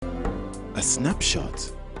A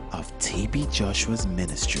snapshot of T.B. Joshua's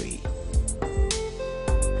ministry.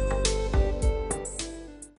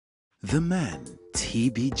 The man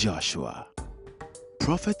T.B. Joshua.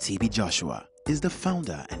 Prophet T.B. Joshua is the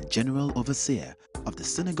founder and general overseer of the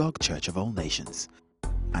Synagogue Church of All Nations,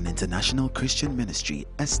 an international Christian ministry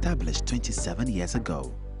established 27 years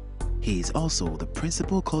ago. He is also the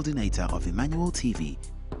principal coordinator of Emmanuel TV,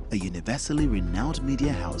 a universally renowned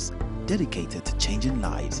media house dedicated to changing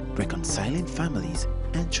lives, reconciling families,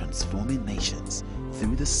 and transforming nations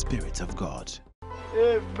through the Spirit of God.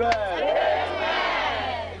 Amen.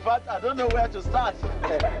 Amen. In fact, I don't know where to start.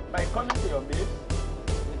 By coming to your midst,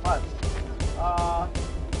 in fact,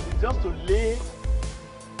 it's just to lay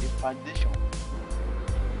the foundation.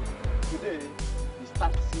 Today, we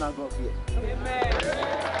start synagogue here.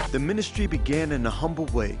 Amen. The ministry began in a humble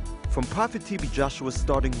way, from Prophet T.B. Joshua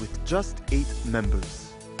starting with just 8 members.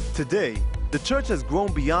 Today, the church has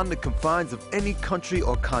grown beyond the confines of any country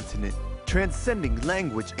or continent, transcending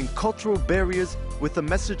language and cultural barriers with a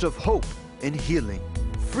message of hope and healing,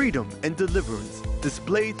 freedom and deliverance,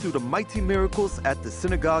 displayed through the mighty miracles at the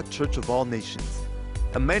Synagogue Church of All Nations.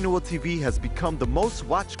 Emmanuel TV has become the most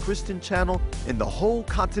watched Christian channel in the whole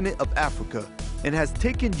continent of Africa and has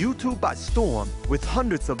taken YouTube by storm with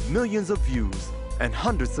hundreds of millions of views and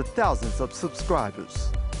hundreds of thousands of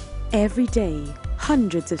subscribers. Every day,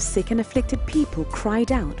 hundreds of sick and afflicted people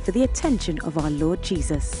cried out for the attention of our Lord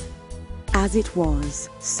Jesus. As it was,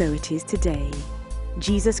 so it is today.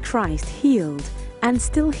 Jesus Christ healed and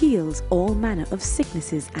still heals all manner of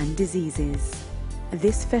sicknesses and diseases.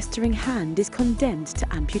 This festering hand is condemned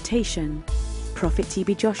to amputation. Prophet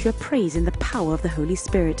T.B. Joshua prays in the power of the Holy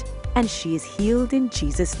Spirit, and she is healed in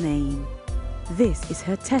Jesus' name. This is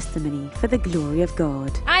her testimony for the glory of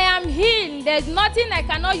God. I am healed. There's nothing I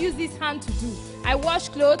cannot use this hand to do. I wash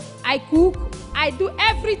clothes, I cook, I do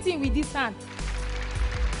everything with this hand.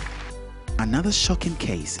 Another shocking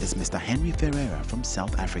case is Mr. Henry Ferreira from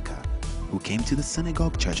South Africa, who came to the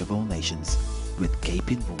Synagogue Church of All Nations with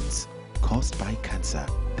gaping wounds caused by cancer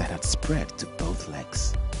that had spread to both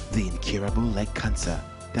legs. The incurable leg cancer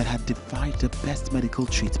that had defied the best medical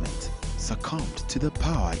treatment succumbed to the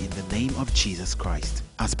power in the name of Jesus Christ.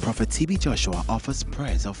 As Prophet T.B. Joshua offers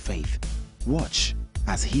prayers of faith, watch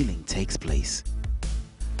as healing takes place.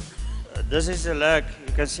 This is the leg.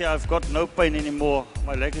 You can see I've got no pain anymore.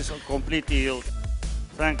 My leg is completely healed.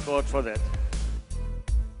 Thank God for that.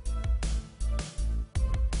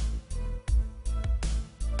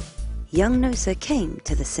 Young Nosa came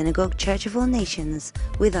to the Synagogue Church of All Nations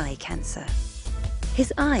with eye cancer.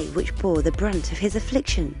 His eye, which bore the brunt of his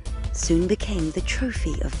affliction, soon became the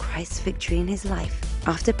trophy of Christ's victory in his life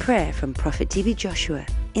after prayer from Prophet T.B. Joshua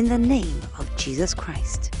in the name of Jesus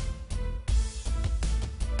Christ.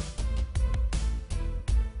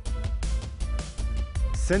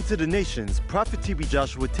 Sent to the nations, Prophet T.B.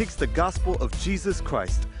 Joshua takes the gospel of Jesus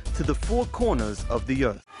Christ to the 4 corners of the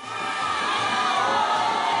earth.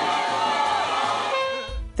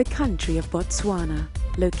 The country of Botswana,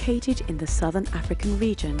 located in the southern African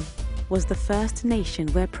region, was the first nation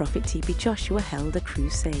where Prophet T.B. Joshua held a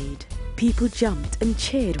crusade. People jumped and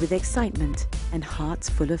cheered with excitement and hearts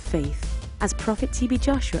full of faith as Prophet T.B.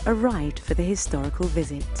 Joshua arrived for the historical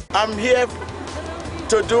visit. I'm here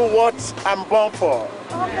to do what I'm born for,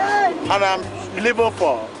 and I'm living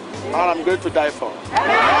for, and I'm going to die for.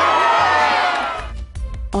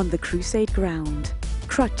 On the crusade ground,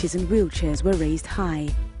 crutches and wheelchairs were raised high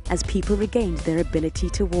as people regained their ability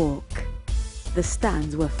to walk. The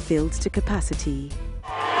stands were filled to capacity.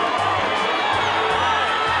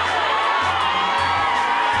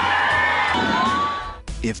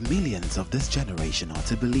 If millions of this generation are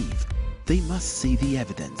to believe, they must see the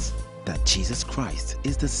evidence that Jesus Christ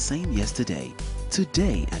is the same yesterday,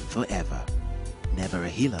 today, and forever. Never a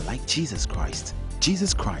healer like Jesus Christ.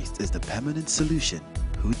 Jesus Christ is the permanent solution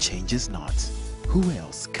who changes not. Who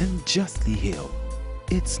else can justly heal?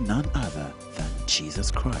 It's none other than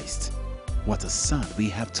Jesus Christ. What a Son we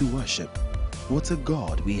have to worship. What a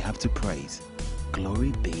God we have to praise. Glory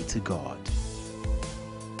be to God.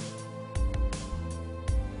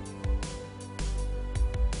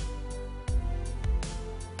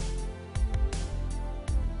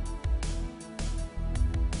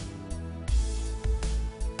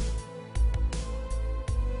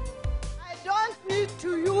 I don't need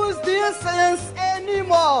to use this sense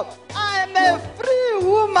anymore. I'm a free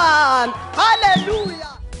woman. Hallelujah.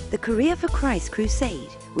 The Career for Christ crusade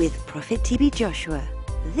with Prophet T.B. Joshua.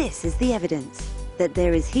 This is the evidence that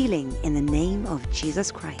there is healing in the name of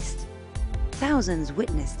Jesus Christ. Thousands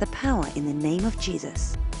witness the power in the name of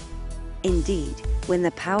Jesus. Indeed, when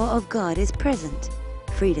the power of God is present,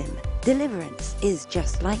 freedom Deliverance is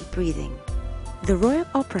just like breathing. The Royal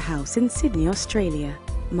Opera House in Sydney, Australia,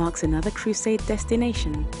 marks another crusade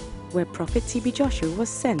destination where Prophet T.B. Joshua was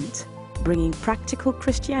sent, bringing practical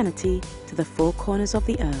Christianity to the four corners of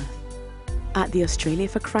the earth. At the Australia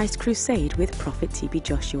for Christ crusade with Prophet T.B.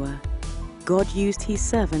 Joshua, God used his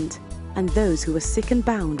servant, and those who were sick and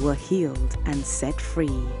bound were healed and set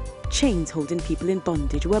free. Chains holding people in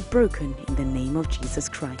bondage were broken in the name of Jesus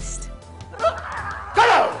Christ.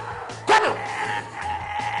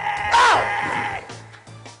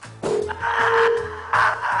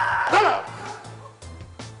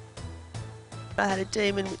 I had a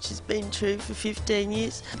demon which has been true for 15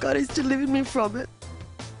 years. God has delivered me from it.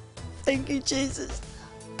 Thank you, Jesus.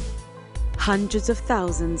 Hundreds of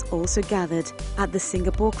thousands also gathered at the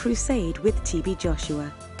Singapore Crusade with T.B.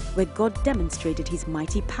 Joshua, where God demonstrated his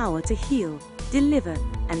mighty power to heal, deliver,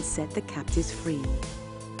 and set the captives free.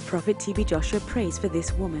 Prophet T.B. Joshua prays for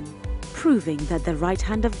this woman, proving that the right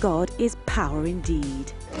hand of God is power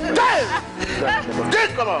indeed.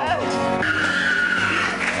 Come on.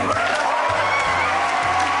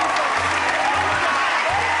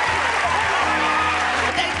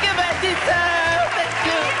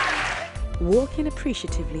 Walking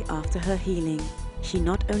appreciatively after her healing, she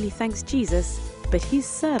not only thanks Jesus, but his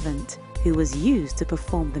servant, who was used to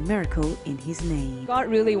perform the miracle in his name. God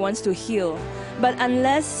really wants to heal, but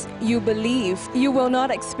unless you believe, you will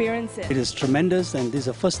not experience it. It is tremendous, and this is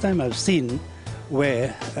the first time I've seen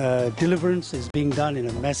where deliverance is being done in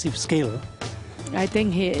a massive scale. I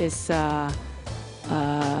think he is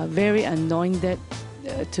very anointed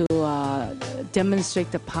to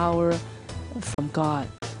demonstrate the power from God,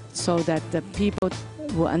 so that the people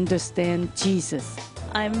will understand Jesus.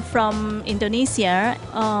 I'm from Indonesia.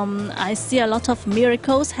 I see a lot of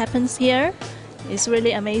miracles happens here. It's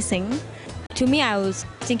really amazing. To me, I was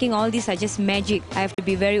thinking all these are just magic. I have to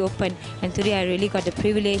be very open. And today I really got the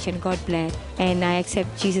privilege and God blessed. And I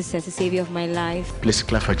accept Jesus as the Savior of my life. Please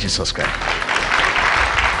clap for Jesus Christ.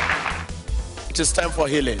 It is time for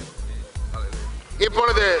healing.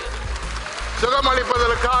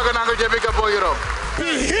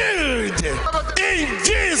 Be healed in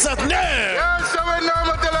Jesus' name.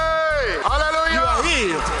 Hallelujah. You are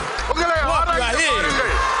healed. Walk, you are healed.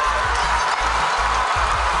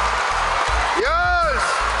 Yes.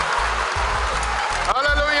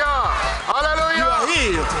 Hallelujah. Hallelujah. You are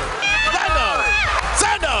healed. Stand up.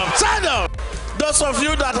 Stand up. Stand up. Those of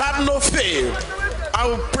you that have no faith, I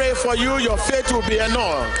will pray for you. Your faith will be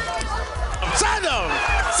enough. Stand up.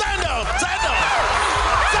 Stand up. Stand up.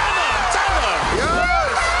 Stand up. Stand up.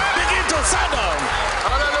 Yes. Begin to stand up.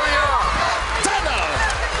 Hallelujah. Stand up.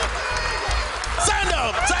 Stand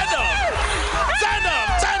up. Stand up. Stand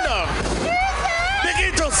up. Stand up.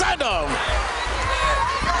 Begin to stand up.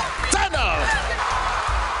 Stand up.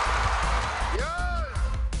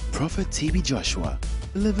 Prophet T.B. Joshua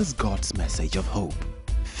delivers God's message of hope,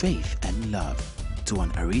 faith, and love to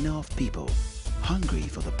an arena of people hungry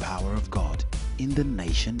for the power of God in the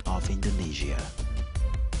nation of Indonesia.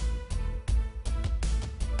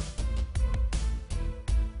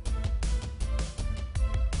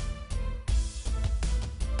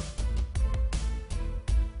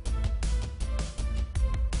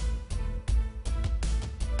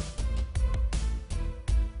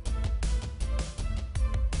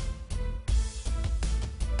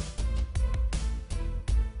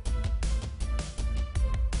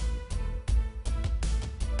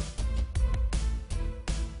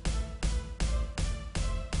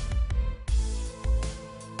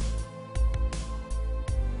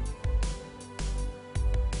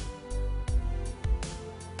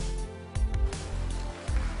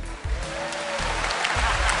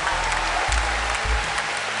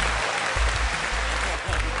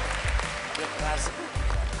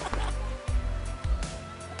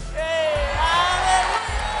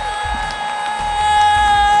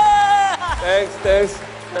 Thanks.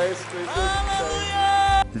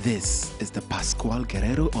 This is the Pascual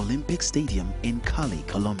Guerrero Olympic Stadium in Cali,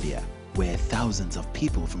 Colombia, where thousands of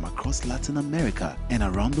people from across Latin America and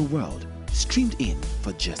around the world streamed in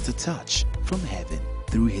for just a touch from heaven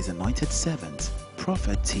through his anointed servant,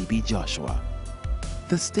 Prophet T.B. Joshua.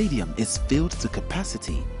 The stadium is filled to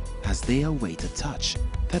capacity as they await a touch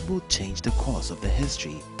that will change the course of the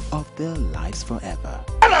history of their lives forever.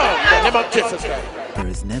 There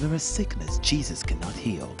is never a sickness Jesus cannot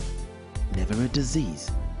heal, never a disease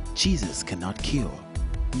Jesus cannot cure,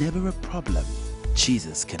 never a problem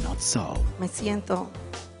Jesus cannot solve. Me siento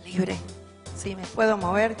libre. Si me puedo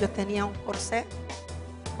mover, yo tenía un corsé.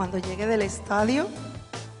 Cuando llegué del estadio,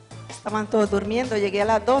 estaban todos durmiendo. Llegué a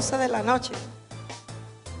las 12 de la noche.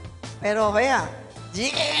 Pero vea,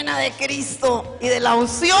 llena de Cristo y de la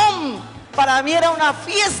unción. Para mí era una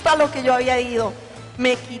fiesta lo que yo había ido.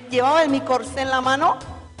 Llevaba mi corsé en la mano,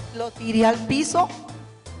 lo tiré al piso.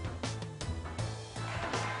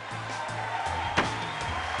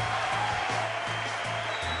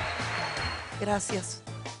 Gracias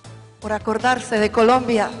por acordarse de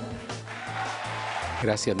Colombia.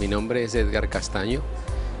 Gracias, mi nombre es Edgar Castaño.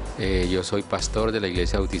 Yo soy pastor de la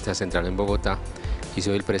Iglesia Bautista Central en Bogotá y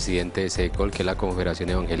soy el presidente de SECOL, que es la Confederación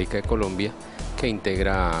Evangélica de Colombia, que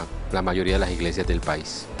integra la mayoría de las iglesias del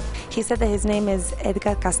país. He said that his name is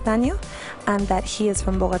Edgar Castaño and that he is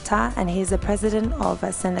from Bogotá and he is the president of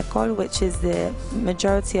SECOL, which is the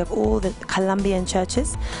majority of all the Colombian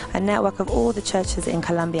churches, a network of all the churches in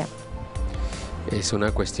Colombia. Es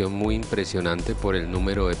una cuestión muy impresionante por el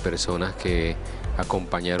número de personas que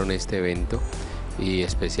acompañaron este evento y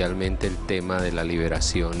especialmente el tema de la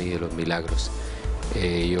liberación y de los milagros.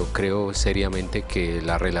 Yo creo seriamente que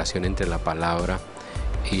la relación entre la palabra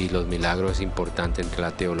y los milagros es importante, entre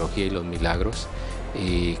la teología y los milagros,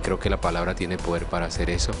 y creo que la palabra tiene poder para hacer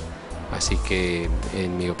eso. Así que,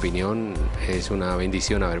 en mi opinión, es una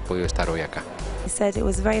bendición haber podido estar hoy acá. He said it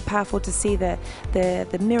was very powerful to see the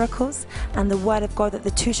miracles and the word of God, that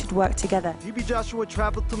the two should work together. TB Joshua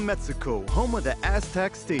traveled to Mexico, home of the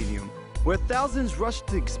Aztec Stadium, where thousands rushed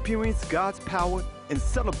to experience God's power and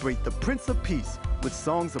celebrate the Prince of Peace with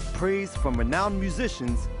songs of praise from renowned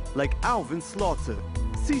musicians like Alvin Slaughter,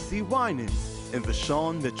 CeCe Winans, and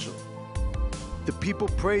Vashon Mitchell. The people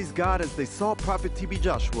praised God as they saw Prophet TB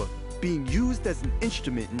Joshua being used as an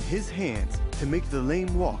instrument in his hands to make the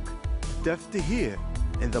lame walk, deaf to hear,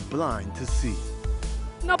 and the blind to see.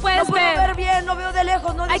 No puedes ver bien, no veo de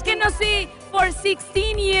lejos, no I cannot see for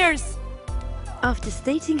 16 years. After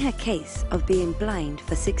stating her case of being blind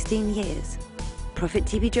for 16 years, Prophet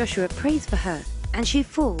TB Joshua prays for her, and she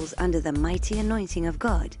falls under the mighty anointing of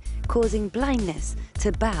God, causing blindness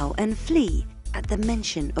to bow and flee at the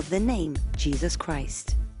mention of the name Jesus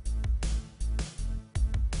Christ.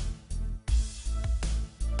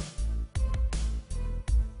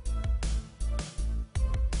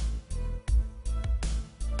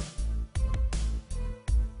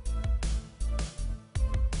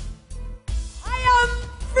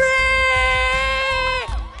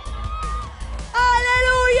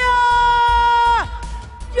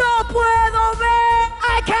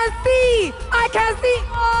 I can see.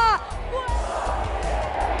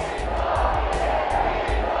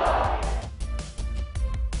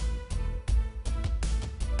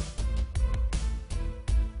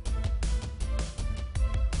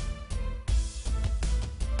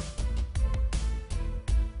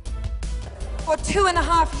 For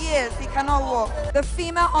 2.5 years, he cannot walk. The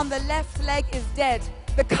femur on the left leg is dead.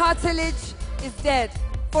 The cartilage is dead.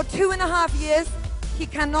 For 2.5 years, he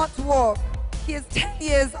cannot walk. He is 10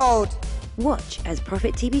 years old. Watch as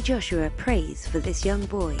Prophet TB Joshua prays for this young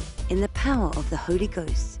boy in the power of the Holy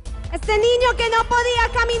Ghost. Este niño que no podía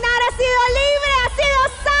caminar ha sido libre, ha sido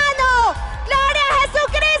sano. ¡Gloria a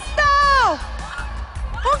Jesucristo!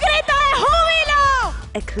 ¡Un grito de júbilo!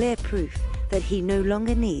 A clear proof that he no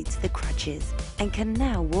longer needs the crutches and can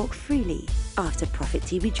now walk freely after Prophet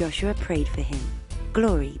TB Joshua prayed for him.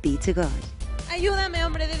 Glory be to God. Ayúdame,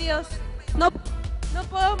 hombre de Dios. No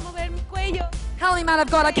puedo mover mi cuello. Help me, man of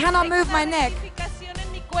God, I cannot move my neck.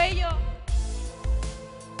 En mi cuello.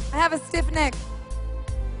 I have a stiff neck.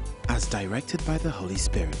 As directed by the Holy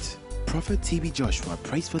Spirit, Prophet TB Joshua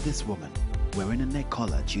prays for this woman wearing a neck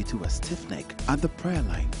collar due to a stiff neck at the prayer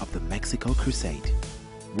line of the Mexico Crusade.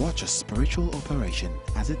 Watch a spiritual operation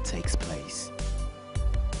as it takes place.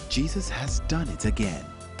 Jesus has done it again.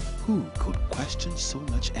 Who could question so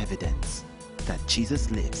much evidence that Jesus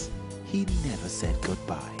lives? He never said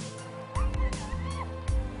goodbye.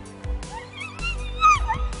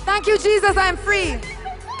 Thank you, Jesus, I am free.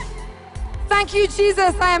 Thank you,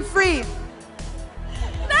 Jesus, I am free.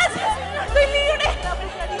 Gracias, Señor, estoy libre.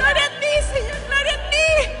 Gloria a ti, Señor, gloria a ti.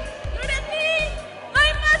 Gloria a ti. No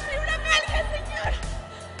hay más fibromialgia, Señor.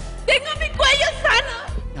 Tengo mi cuello sano.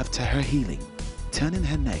 After her healing, turning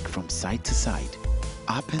her neck from side to side,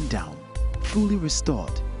 up and down, fully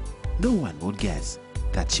restored, no one would guess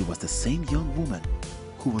that she was the same young woman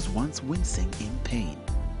who was once wincing in pain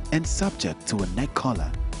and subject to a neck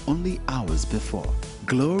collar only hours before.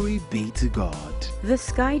 Glory be to God. The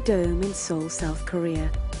Sky Dome in Seoul, South Korea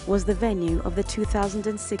was the venue of the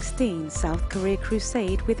 2016 South Korea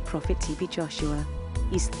Crusade with Prophet TB Joshua,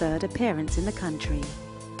 his third appearance in the country.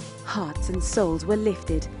 Hearts and souls were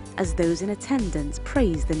lifted as those in attendance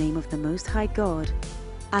praised the name of the Most High God.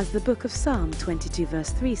 As the book of Psalm 22 verse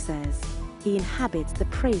 3 says, He inhabits the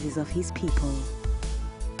praises of His people.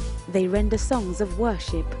 They render songs of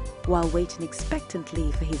worship while waiting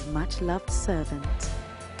expectantly for his much-loved servant.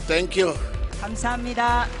 Thank you.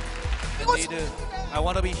 감사합니다. I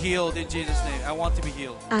want to be healed in Jesus' name. I want to be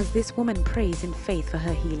healed. As this woman prays in faith for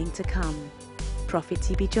her healing to come, Prophet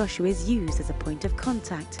TB Joshua is used as a point of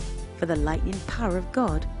contact for the lightning power of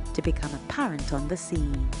God to become apparent on the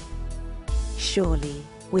scene. Surely,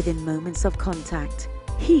 within moments of contact,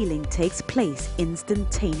 healing takes place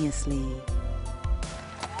instantaneously.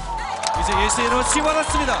 이제 예수의 이름으로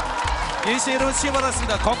치유받았습니다. 예수의 이름으로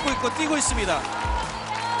치유받았습니다. 걷고 있고 뛰고 있습니다.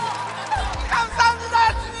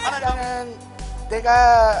 하나님은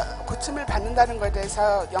내가 고침을 받는다는 것에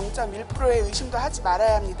대해서 0.1%의 의심도 하지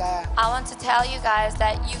말아야 합니다. I want to tell you guys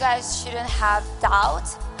that you guys shouldn't have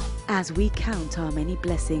doubt. As we count our many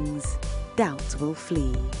blessings, doubt will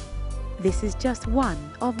flee. This is just one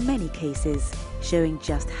of many cases showing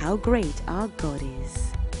just how great our God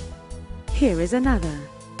is. Here is another,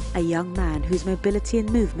 a young man whose mobility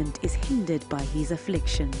and movement is hindered by his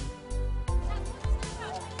affliction.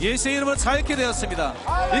 예수의 이름으로 자유케 되었습니다.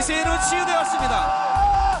 예수의 이름으로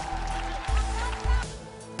치유되었습니다.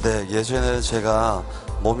 네, 예전에 제가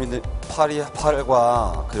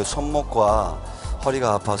팔과 그리고 손목과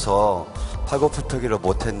허리가 아파서 팔굽혀펴기를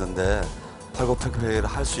못했는데 팔굽혀펴기를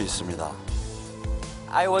할 수 있습니다.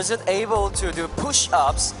 I wasn't able to do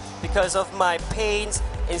push-ups because of my pains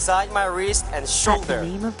inside my wrist and shoulder. At the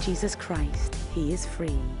name of Jesus Christ, he is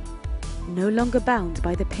free. No longer bound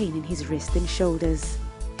by the pain in his wrist and shoulders,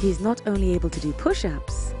 he is not only able to do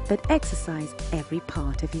push-ups, but exercise every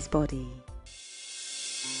part of his body.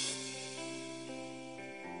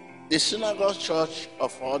 The Synagogue Church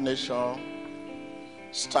of All Nations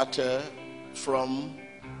started from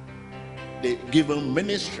the given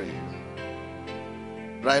ministry.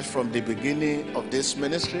 Right from the beginning of this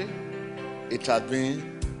ministry, it has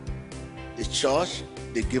been the church,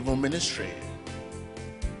 the given ministry.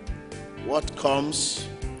 What comes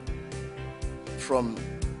from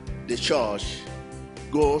the church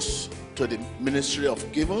goes to the ministry of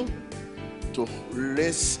giving to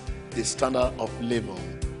raise the standard of living.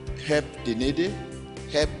 Help the needy,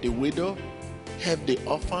 help the widow, help the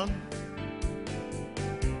orphan.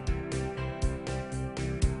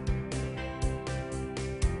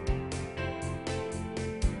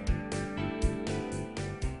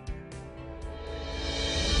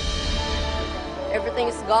 Everything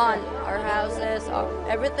is gone. Our houses,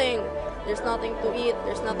 everything. There's nothing to eat.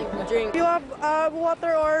 There's nothing to drink. You have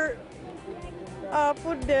water or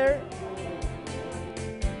food there?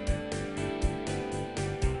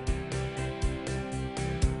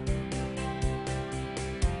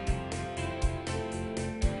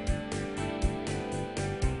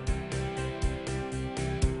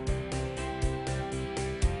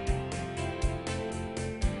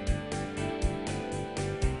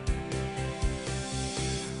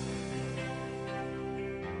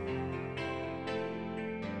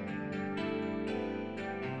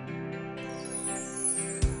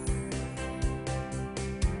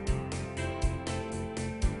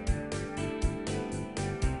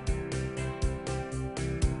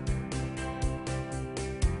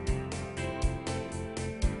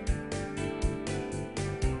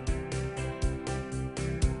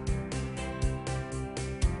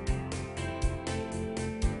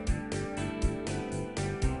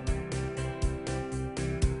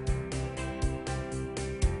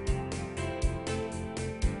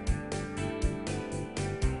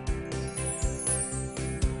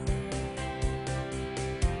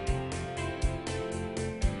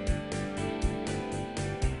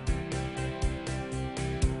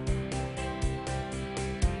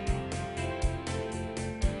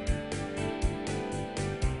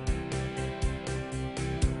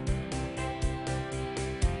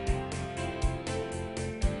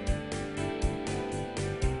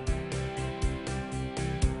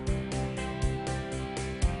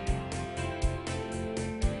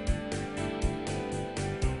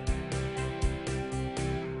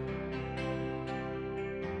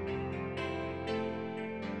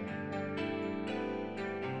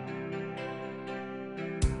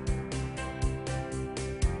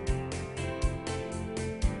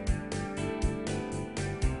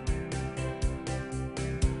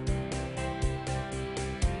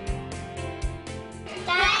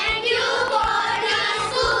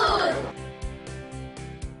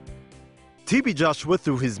 TB Joshua,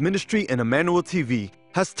 through his ministry and Emmanuel TV,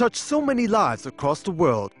 has touched so many lives across the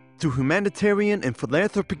world through humanitarian and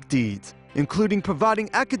philanthropic deeds, including providing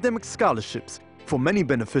academic scholarships for many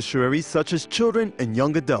beneficiaries such as children and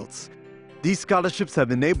young adults. These scholarships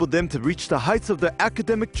have enabled them to reach the heights of their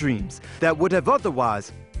academic dreams that would have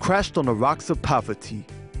otherwise crashed on the rocks of poverty.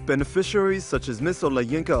 Beneficiaries such as Miss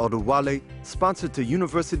Olayinka Odewale sponsored to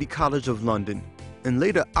University College of London and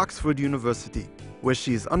later Oxford University, where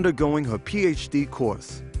she is undergoing her PhD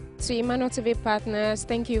course. To Emmanuel TV partners,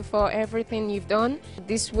 thank you for everything you've done.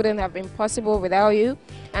 This wouldn't have been possible without you.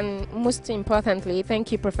 And most importantly,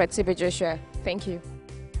 thank you, Prophet TB Joshua. Thank you.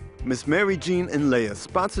 Miss Mary Jean Inlea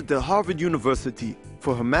sponsored to Harvard University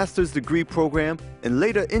for her master's degree program and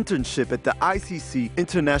later internship at the ICC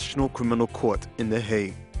International Criminal Court in The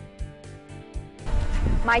Hague.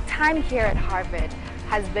 My time here at Harvard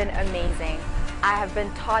has been amazing. I have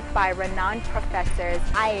been taught by renowned professors.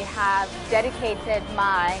 I have dedicated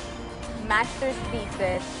my master's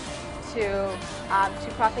thesis to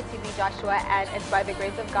Prophet TB Joshua, and it's by the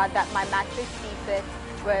grace of God that my master's thesis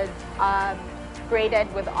was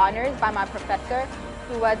graded with honors by my professor,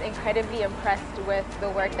 who was incredibly impressed with the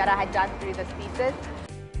work that I had done through this thesis.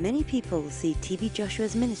 Many people see TB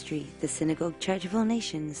Joshua's ministry, the Synagogue Church of All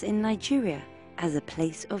Nations in Nigeria, as a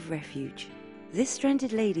place of refuge. This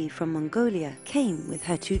stranded lady from Mongolia came with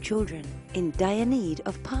her 2 children in dire need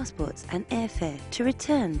of passports and airfare to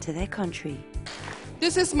return to their country.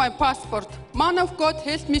 This is my passport. Man of God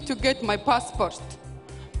helped me to get my passport.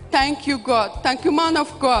 Thank you, God. Thank you, man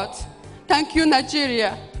of God. Thank you,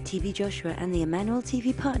 Nigeria. TB Joshua and the Emmanuel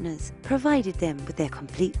TV partners provided them with their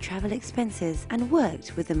complete travel expenses and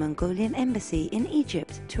worked with the Mongolian embassy in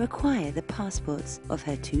Egypt to acquire the passports of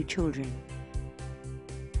her 2 children.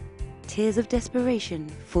 Tears of desperation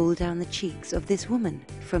fall down the cheeks of this woman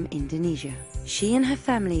from Indonesia. She and her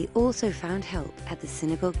family also found help at the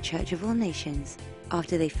Synagogue Church of All Nations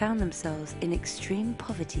after they found themselves in extreme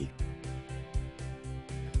poverty.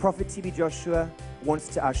 Prophet TB Joshua wants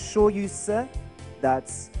to assure you, sir,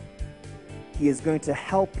 that he is going to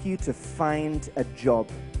help you to find a job.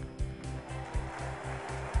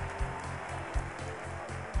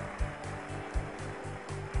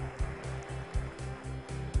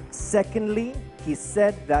 Secondly, he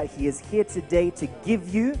said that he is here today to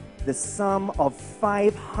give you the sum of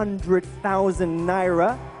 500,000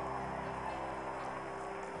 naira.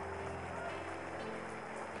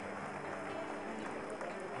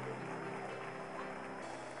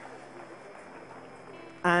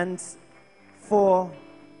 And for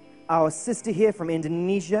our sister here from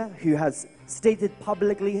Indonesia, who has stated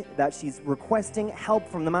publicly that she's requesting help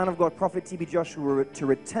from the man of God, Prophet TB Joshua, to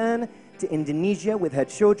return to Indonesia with her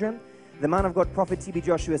children. The man of God, Prophet TB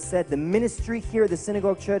Joshua, said the ministry here at the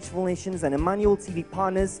Synagogue Church of All Nations and Emmanuel TV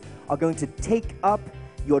partners are going to take up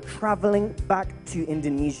your traveling back to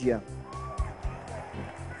Indonesia.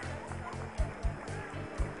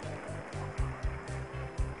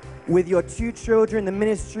 With your 2 children, the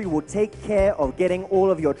ministry will take care of getting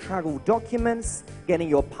all of your travel documents, getting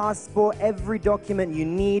your passport, every document you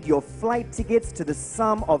need, your flight tickets to the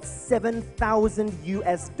sum of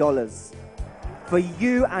 $7,000 for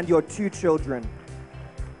you and your 2 children.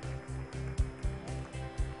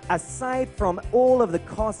 Aside from all of the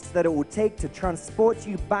costs that it will take to transport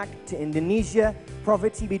you back to Indonesia,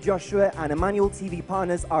 Prophet TB Joshua and Emmanuel TV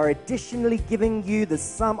partners are additionally giving you the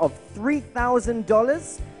sum of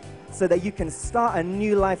 $3,000 so that you can start a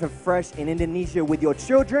new life afresh in Indonesia with your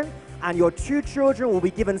children, and your 2 children will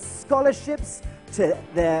be given scholarships to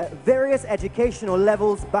their various educational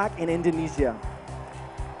levels back in Indonesia.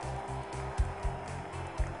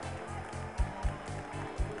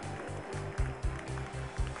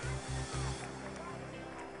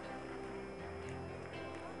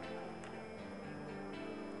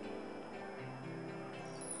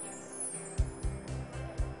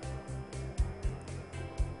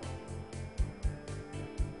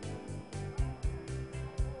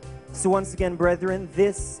 So once again, brethren,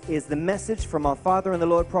 this is the message from our Father and the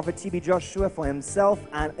Lord, Prophet TB Joshua, for himself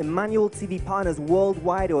and Emmanuel TV partners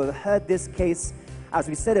worldwide who have heard this case. As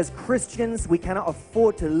we said, as Christians, we cannot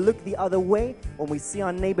afford to look the other way when we see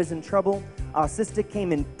our neighbors in trouble. Our sister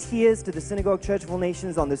came in tears to the Synagogue Church of All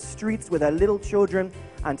Nations on the streets with her little children,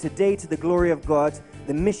 and today, to the glory of God,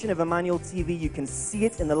 the mission of Emmanuel TV, you can see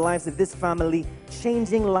it in the lives of this family,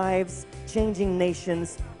 changing lives, changing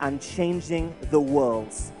nations, and changing the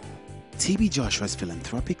world. TB Joshua's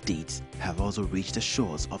philanthropic deeds have also reached the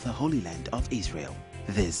shores of the Holy Land of Israel.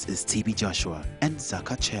 This is TB Joshua and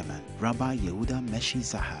Zaka chairman Rabbi Yehuda Meshi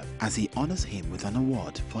Zahab as he honors him with an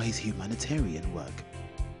award for his humanitarian work.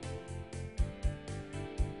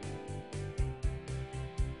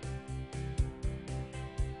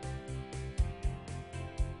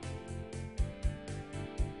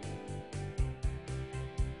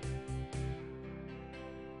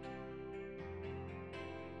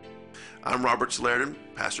 I'm Robert Slaridan,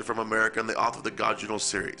 pastor from America and the author of the God's General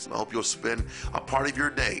series. And I hope you'll spend a part of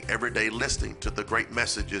your day, every day, listening to the great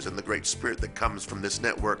messages and the great spirit that comes from this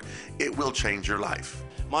network. It will change your life.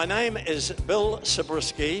 My name is Bill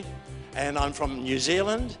Zabriskie, and I'm from New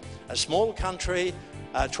Zealand, a small country,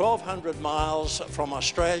 1,200 miles from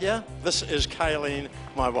Australia. This is Kayleen,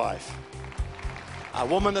 my wife, a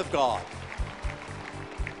woman of God.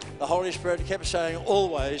 The Holy Spirit kept saying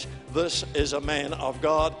always, this is a man of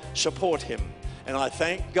God, support him. And I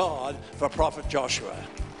thank God for Prophet Joshua.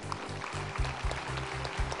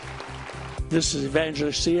 This is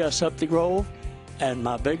Evangelist C.S. Up the Grove, and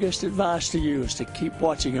my biggest advice to you is to keep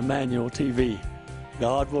watching Emmanuel TV.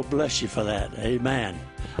 God will bless you for that. Amen.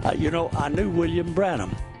 I knew William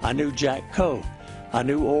Branham. I knew Jack Coe. I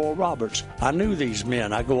knew Oral Roberts. I knew these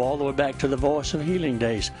men. I go all the way back to the Voice of Healing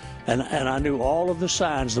days. And I knew all of the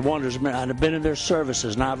signs, the wonders. I've been in their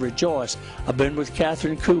services, and I've rejoiced. I've been with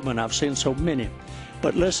Catherine Kuhlman. I've seen so many.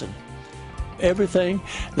 But listen, everything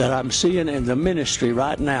that I'm seeing in the ministry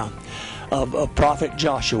right now of Prophet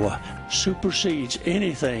Joshua supersedes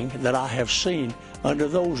anything that I have seen under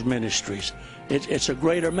those ministries. It's a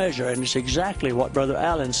greater measure, and it's exactly what Brother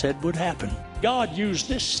Allen said would happen. God used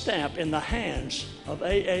this stamp in the hands of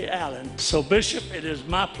A.A. Allen. So, Bishop, it is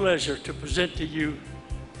my pleasure to present to you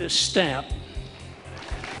this stamp.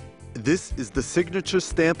 This is the signature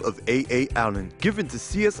stamp of A.A. Allen, given to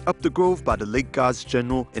C.S. Up the Grove by the late God's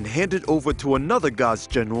General and handed over to another God's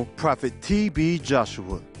General, Prophet T.B.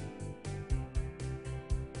 Joshua.